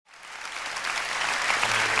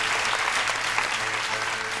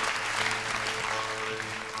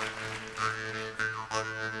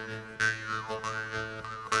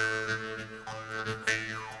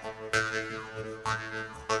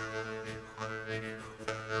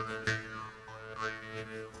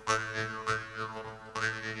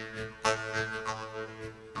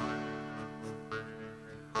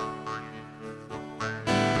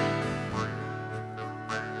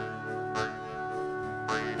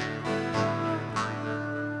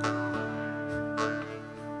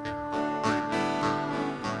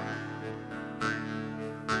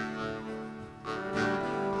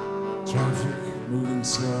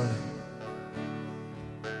early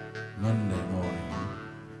Monday morning.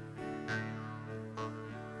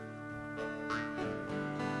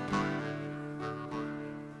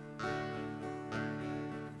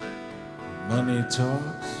 Money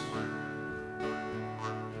talks,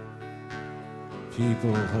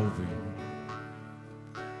 people hoping.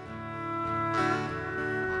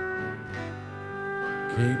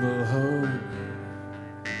 Cable Hogue,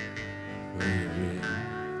 where you been?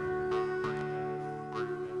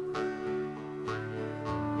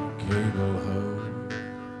 Cable Hogue,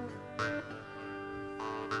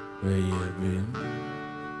 where you been?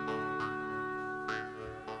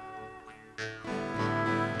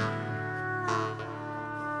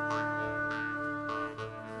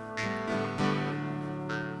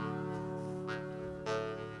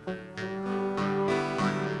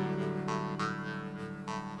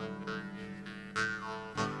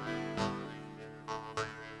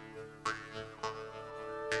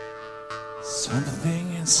 Something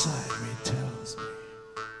inside me tells me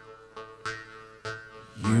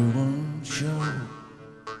you won't show.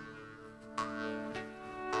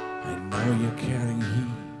 I know you're carrying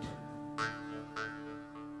heat.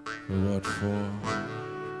 For what for?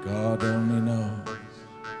 God only knows.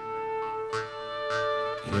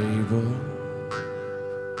 Cable,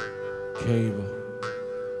 Cable,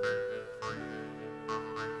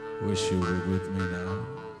 wish you were with me now.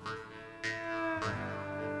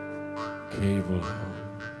 Cable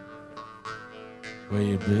Hogue, where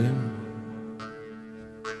you been?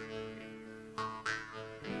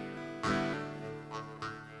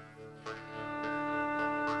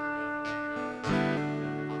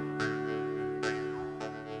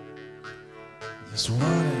 Just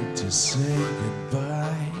wanted to say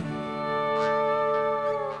goodbye.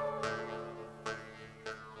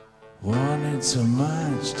 Wanted so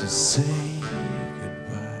much to say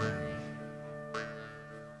goodbye.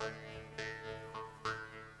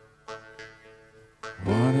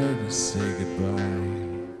 Wanted to say goodbye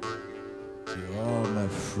to all my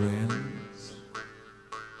friends.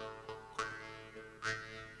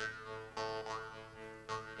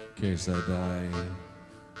 In case I die.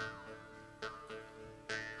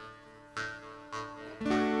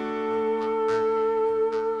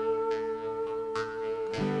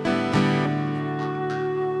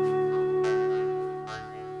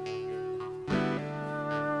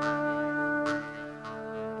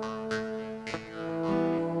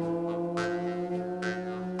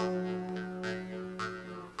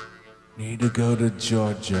 Need to go to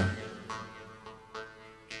Georgia.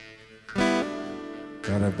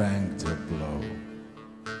 Got a bank to blow.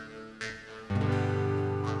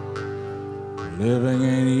 Living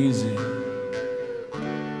ain't easy.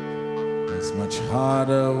 It's much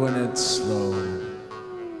harder when it's slow.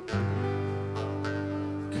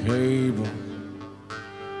 Cable,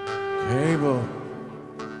 Cable,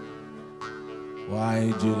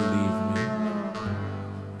 why'd you leave me?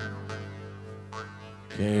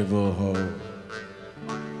 Cable Hogue,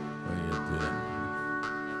 where you been?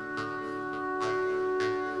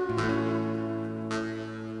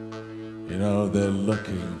 You know they're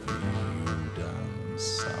looking for you.